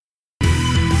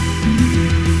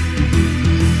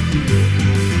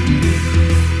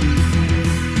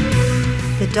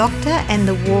Doctor and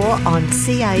the War on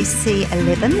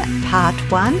CAC-11, Part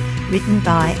 1, written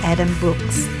by Adam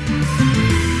Brooks.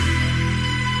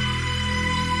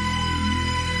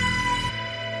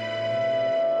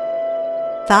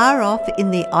 Far off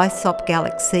in the ISOP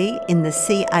galaxy in the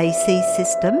CAC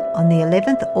system, on the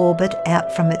 11th orbit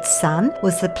out from its sun,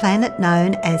 was the planet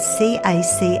known as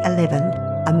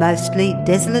CAC-11, a mostly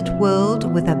desolate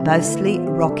world with a mostly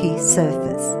rocky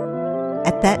surface.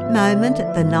 At that moment,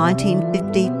 the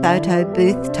 1950 photo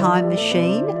booth time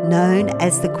machine, known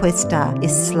as the Questar,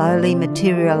 is slowly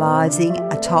materialising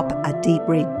atop a deep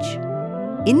ridge.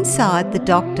 Inside, the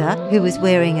Doctor, who is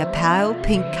wearing a pale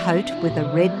pink coat with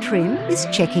a red trim, is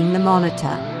checking the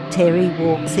monitor. Terry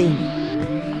walks in.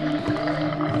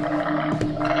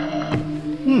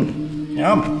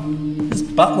 Yum. This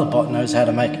butler bot knows how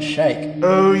to make a shake.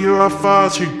 Oh, you are far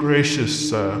too gracious,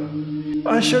 sir.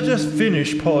 I shall just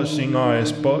finish polishing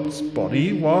ISBot's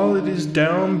body while it is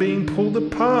down being pulled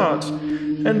apart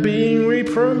and being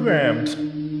reprogrammed.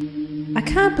 I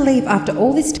can't believe after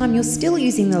all this time you're still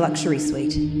using the luxury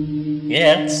suite.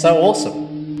 Yeah, it's so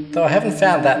awesome. Though I haven't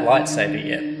found that lightsaber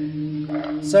yet.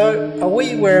 So, are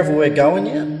we wherever we're going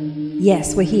yet?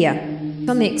 Yes, we're here.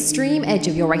 On the extreme edge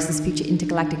of your race's future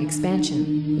intergalactic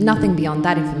expansion. Nothing beyond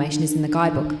that information is in the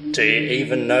guidebook. Do you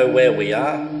even know where we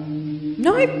are?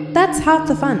 No, that's half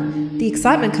the fun. The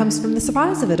excitement comes from the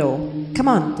surprise of it all. Come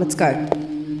on, let's go.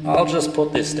 I'll just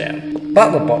put this down.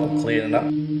 Butler bot will clear it up.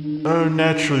 Oh,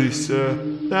 naturally, sir.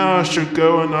 Now I shall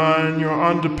go and iron your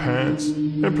underpants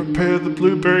and prepare the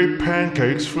blueberry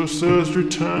pancakes for sir's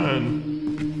return.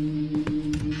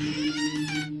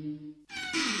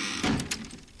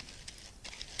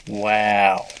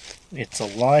 Wow, it's a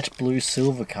light blue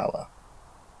silver colour.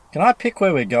 Can I pick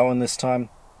where we're going this time?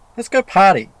 Let's go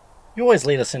party. You always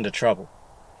lead us into trouble.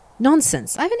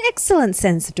 Nonsense. I have an excellent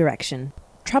sense of direction.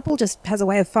 Trouble just has a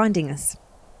way of finding us.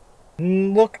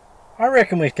 Look, I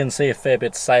reckon we can see a fair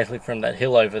bit safely from that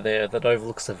hill over there that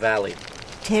overlooks the valley.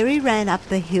 Terry ran up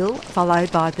the hill,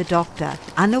 followed by the Doctor,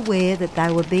 unaware that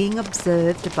they were being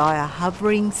observed by a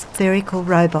hovering spherical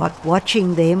robot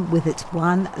watching them with its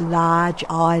one large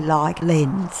eye-like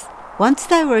lens. Once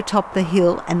they were atop the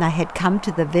hill and they had come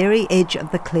to the very edge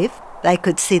of the cliff, they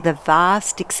could see the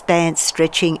vast expanse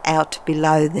stretching out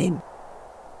below them.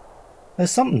 There's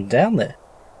something down there,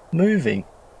 moving.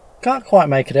 Can't quite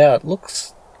make it out. It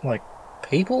looks like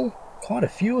people, quite a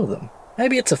few of them.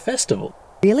 Maybe it's a festival.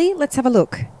 Really? Let's have a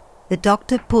look. The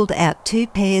Doctor pulled out 2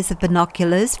 pairs of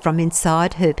binoculars from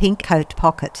inside her pink coat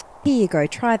pocket. Here you go,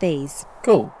 try these.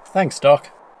 Cool, thanks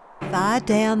Doc. Far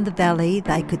down the valley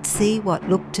they could see what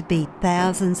looked to be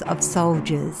thousands of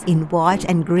soldiers in white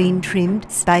and green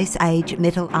trimmed space-age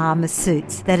metal armour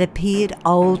suits that appeared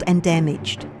old and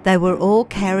damaged. They were all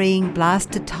carrying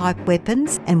blaster-type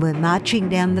weapons and were marching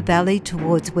down the valley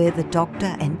towards where the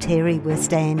Doctor and Terry were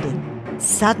standing.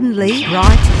 Suddenly,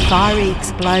 bright, fiery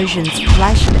explosions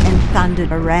flashed and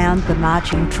thundered around the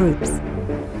marching troops.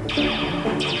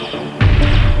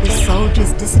 The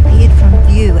soldiers disappeared from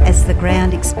view as the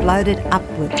ground exploded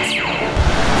upwards.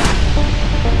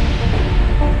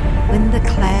 When the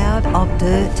cloud of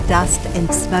dirt, dust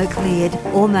and smoke cleared,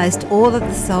 almost all of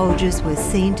the soldiers were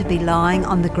seen to be lying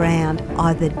on the ground,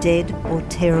 either dead or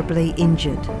terribly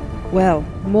injured. Well,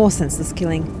 more senseless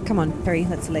killing. Come on, Terry,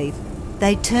 let's leave.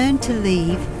 They turned to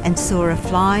leave and saw a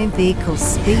flying vehicle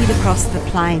speed across the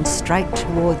plain straight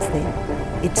towards them.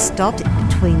 It stopped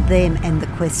between them and the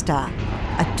Questar.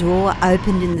 A door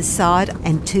opened in the side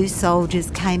and 2 soldiers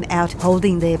came out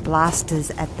holding their blasters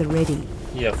at the ready.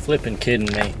 You're flippin'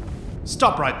 kidding me.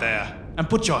 Stop right there and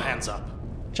put your hands up.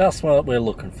 Just what we're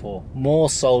looking for.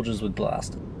 More soldiers with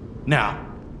blasters. Now,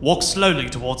 walk slowly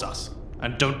towards us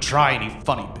and don't try any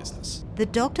funny business. The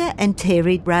Doctor and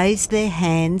Terry raised their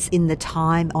hands in the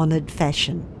time-honoured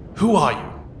fashion. Who are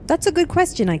you? That's a good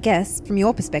question, I guess, from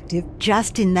your perspective.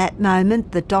 Just in that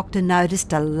moment, the Doctor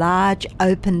noticed a large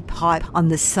open pipe on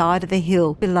the side of a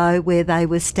hill below where they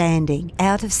were standing,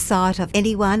 out of sight of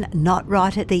anyone not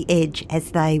right at the edge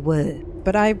as they were.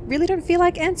 But I really don't feel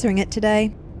like answering it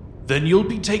today. Then you'll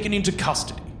be taken into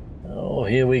custody. Oh,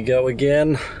 here we go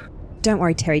again. Don't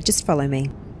worry, Terry, just follow me.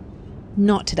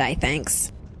 Not today,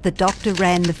 thanks. The Doctor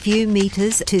ran the few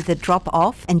metres to the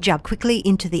drop-off and jumped quickly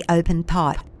into the open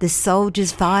pipe. The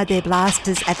soldiers fired their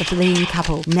blasters at the fleeing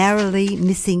couple, narrowly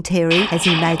missing Terry as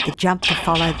he made the jump to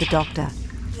follow the Doctor.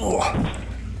 Oh,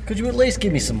 could you at least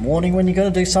give me some warning when you're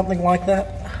going to do something like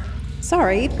that?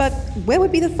 Sorry, but where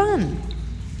would be the fun?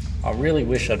 I really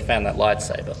wish I'd found that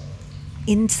lightsaber.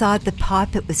 Inside the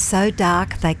pipe it was so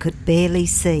dark they could barely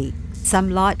see. Some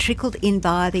light trickled in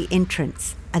via the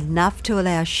entrance. enough to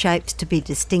allow shapes to be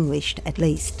distinguished at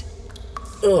least.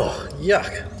 Ugh,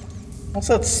 yuck. What's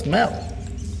that smell?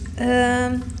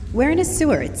 We're in a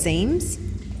sewer, it seems.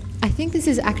 I think this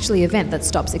is actually a vent that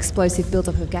stops explosive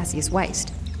buildup of gaseous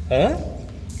waste. Huh?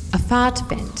 A fart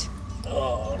vent.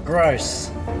 Oh,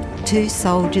 gross. 2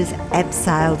 soldiers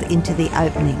abseiled into the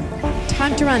opening,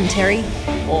 Time to run, Terry.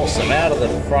 Awesome, out of the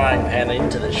frying pan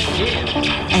into the shit.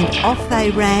 and off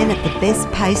they ran at the best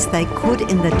pace they could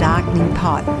in the darkening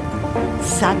pipe.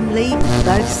 Suddenly,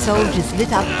 those soldiers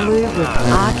lit up blue with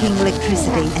arcing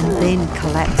electricity and then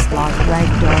collapsed like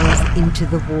ragdolls into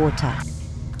the water.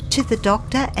 To the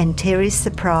Doctor and Terry's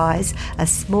surprise, a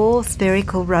small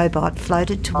spherical robot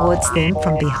floated towards them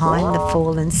from behind the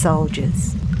fallen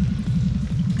soldiers.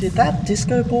 Did that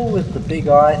disco ball with the big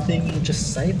eye thing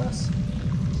just save us?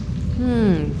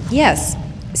 Yes,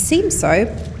 seems so.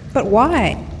 But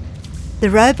why?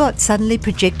 The robot suddenly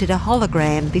projected a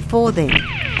hologram before them,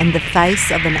 and the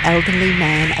face of an elderly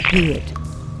man appeared.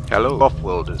 Hello,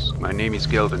 Offworlders. My name is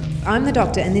Gelden. I'm the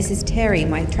Doctor, and this is Terry,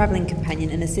 my travelling companion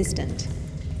and assistant.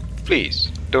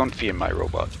 Please, don't fear my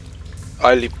robot.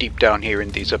 I live deep down here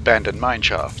in these abandoned mine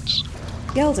shafts.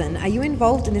 Gelden, are you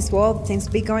involved in this war that seems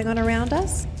to be going on around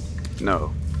us?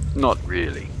 No, not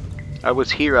really. I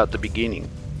was here at the beginning,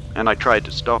 and I tried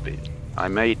to stop it. I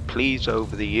made pleas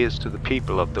over the years to the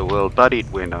people of the world, but it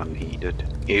went unheeded.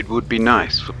 It would be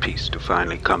nice for peace to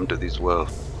finally come to this world.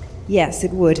 Yes,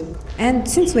 it would. And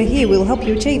since we're here, we'll help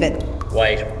you achieve it.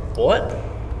 Wait, what?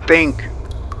 Think.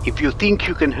 If you think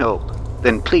you can help,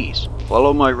 then please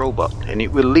follow my robot and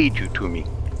it will lead you to me.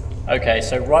 Okay,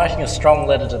 so writing a strong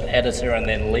letter to the editor and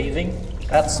then leaving?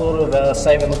 That's sort of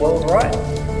saving the world, right?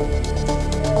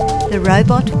 The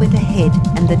robot went ahead,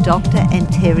 and the Doctor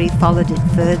and Terry followed it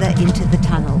further into the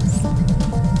tunnels.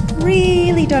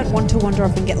 Really don't want to wander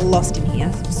off and get lost in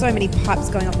here. So many pipes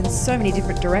going off in so many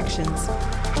different directions.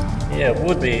 Yeah, it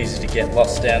would be easy to get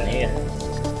lost down here.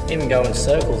 Even go in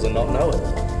circles and not know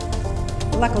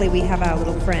it. Luckily, we have our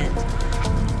little friend.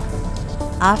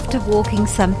 After walking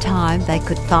some time, they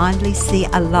could finally see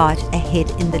a light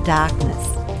ahead in the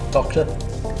darkness. Doctor,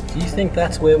 do you think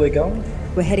that's where we're going?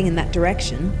 We're heading in that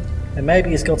direction. And maybe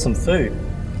he's got some food.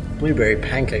 Blueberry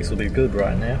pancakes would be good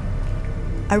right now.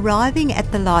 Arriving at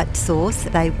the light source,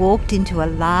 they walked into a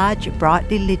large,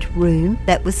 brightly lit room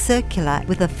that was circular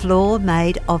with a floor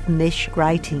made of mesh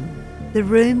grating. The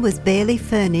room was barely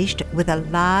furnished with a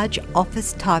large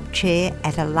office-type chair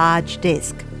at a large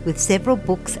desk, with several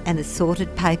books and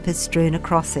assorted papers strewn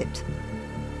across it.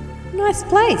 Nice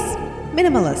place.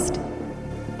 Minimalist.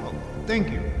 Oh,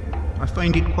 thank you. I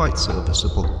find it quite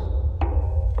serviceable.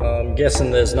 I'm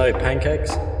guessing there's no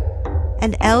pancakes?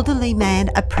 An elderly man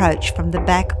approached from the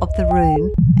back of the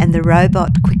room, and the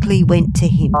robot quickly went to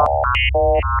him.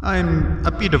 I'm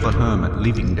a bit of a hermit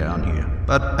living down here,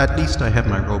 but at least I have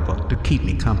my robot to keep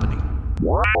me company.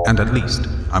 And at least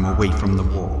I'm away from the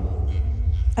war.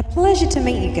 A pleasure to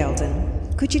meet you,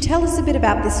 Gelden. Could you tell us a bit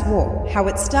about this war? How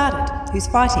it started? Who's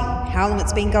fighting? How long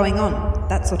it's been going on?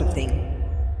 That sort of thing.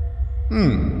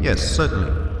 Yes,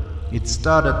 certainly. It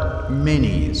started many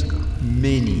years ago.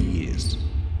 Many years.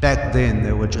 Back then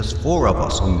there were just 4 of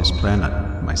us on this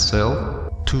planet. Myself,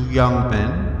 2 young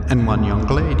men, and 1 young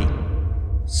lady.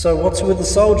 So what's with the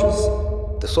soldiers?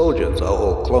 The soldiers are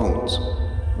all clones.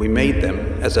 We made them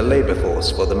as a labor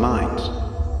force for the mines.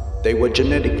 They were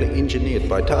genetically engineered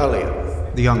by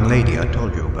Talia. The young lady I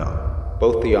told you about.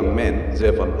 Both the young men,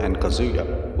 Zevon and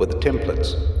Kazuya, were the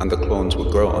templates, and the clones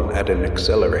were grown at an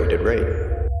accelerated rate.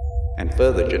 And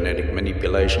further genetic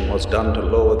manipulation was done to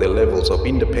lower their levels of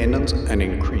independence and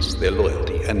increase their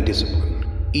loyalty and discipline.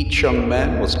 Each young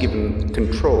man was given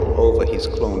control over his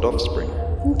cloned offspring.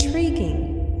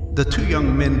 Intriguing. The 2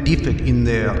 young men differed in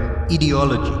their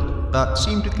ideology, but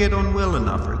seemed to get on well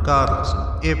enough regardless,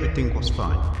 and everything was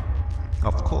fine.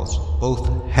 Of course,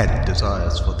 both had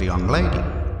desires for the young lady,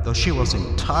 though she was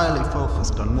entirely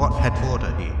focused on what had brought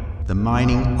her here, the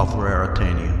mining of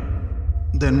raritanium.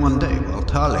 Then one day, while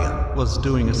Talia was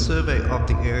doing a survey of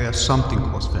the area,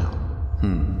 something was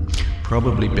found.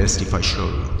 Probably best if I show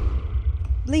you.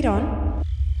 Lead on.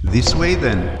 This way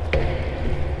then.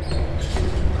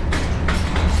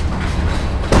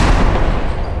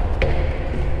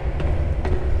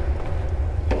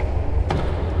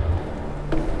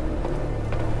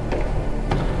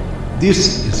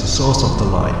 This is the source of the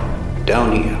light.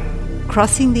 Down here.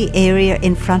 Crossing the area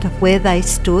in front of where they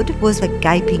stood was a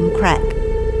gaping crack,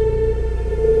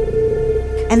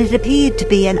 and it appeared to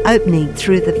be an opening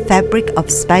through the fabric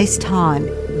of space-time.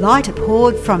 Light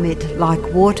poured from it like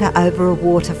water over a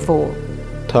waterfall.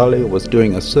 Talia was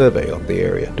doing a survey of the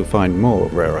area to find more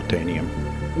raritanium.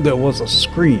 There was a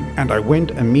scream, and I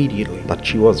went immediately, but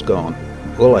she was gone.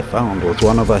 All I found was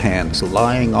one of her hands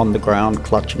lying on the ground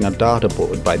clutching a data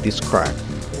board by this crack.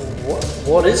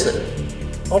 What is it?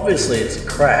 Obviously it's a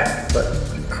crack, but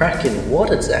a crack in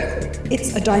what exactly?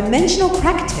 It's a dimensional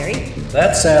crack, Terry.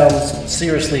 That sounds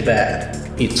seriously bad.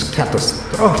 It's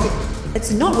catastrophic.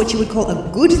 It's not what you would call a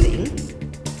good thing.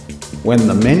 When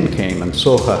the men came and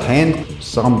saw her hand,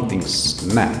 something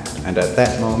snapped, and at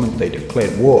that moment they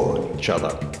declared war on each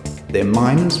other. Their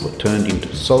minds were turned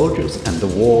into soldiers and the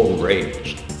war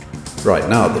raged. Right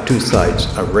now the two sides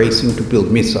are racing to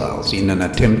build missiles in an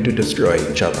attempt to destroy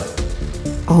each other.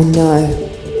 Oh no.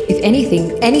 If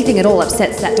anything at all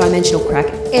upsets that dimensional crack,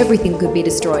 everything could be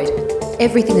destroyed.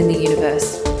 Everything in the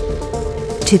universe.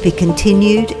 To be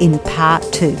continued in Part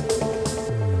 2.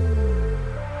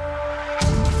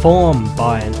 Formed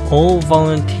by an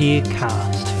all-volunteer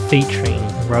cast featuring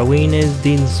Rowena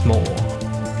Dinsmore,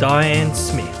 Diane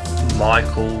Smith,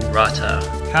 Michael Rutter,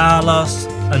 Carlos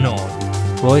Anon,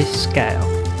 Royce Gale,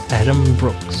 Adam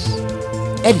Brooks.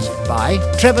 Edited by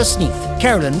Trevor Sneath,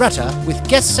 Carolyn Rutter, with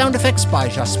guest sound effects by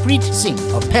Jaspreet Singh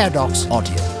of Paradox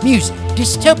Audio. Music,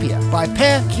 Dystopia by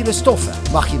Per Kilostoffer,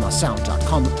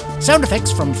 MachimaSound.com. Sound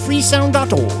effects from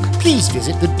freesound.org. Please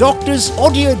visit the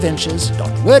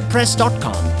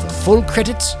doctorsaudioadventures.wordpress.com for full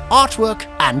credits, artwork,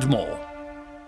 and more.